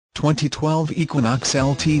2012 Equinox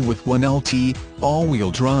LT with 1LT,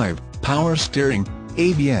 all-wheel drive, power steering,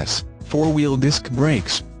 ABS, 4-wheel disc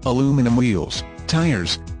brakes, aluminum wheels,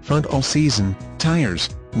 tires, front all-season, tires,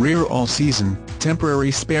 rear all-season,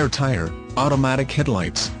 temporary spare tire, automatic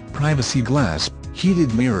headlights, privacy glass,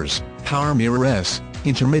 heated mirrors, power mirrors,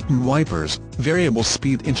 intermittent wipers, variable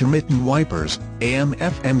speed intermittent wipers,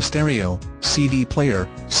 AM/FM stereo, CD player,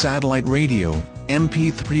 satellite radio,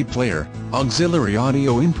 MP3 player, auxiliary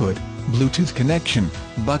audio input, Bluetooth connection,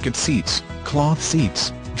 bucket seats, cloth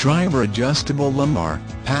seats, driver adjustable lumbar,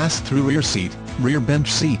 pass-through rear seat, rear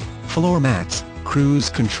bench seat, floor mats, cruise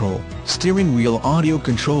control, steering wheel audio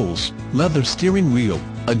controls, leather steering wheel,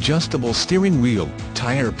 adjustable steering wheel,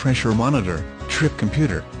 tire pressure monitor, trip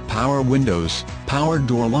computer, power windows, power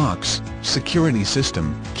door locks, security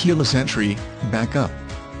system, keyless entry, backup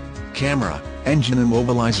camera, engine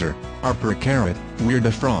immobilizer, upper carrot, rear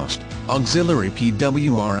defrost, auxiliary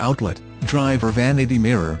PWR outlet, driver vanity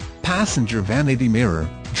mirror, passenger vanity mirror,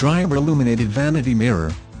 driver illuminated vanity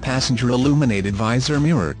mirror, passenger illuminated visor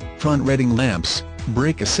mirror, front reading lamps,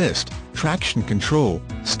 brake assist, traction control,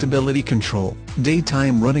 stability control,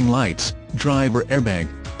 daytime running lights, driver airbag,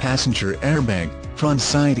 passenger airbag, front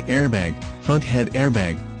side airbag, front head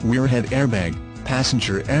airbag, rear head airbag,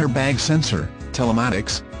 passenger airbag sensor,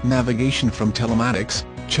 telematics, navigation from telematics,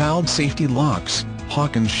 child safety locks.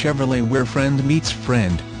 Hawkins Chevrolet, where friend meets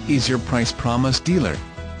friend, is your price promise dealer.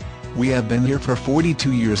 We have been here for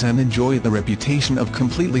 42 years and enjoy the reputation of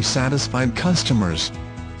completely satisfied customers.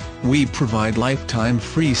 We provide lifetime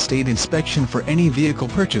free state inspection for any vehicle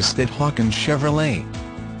purchased at Hawkins Chevrolet.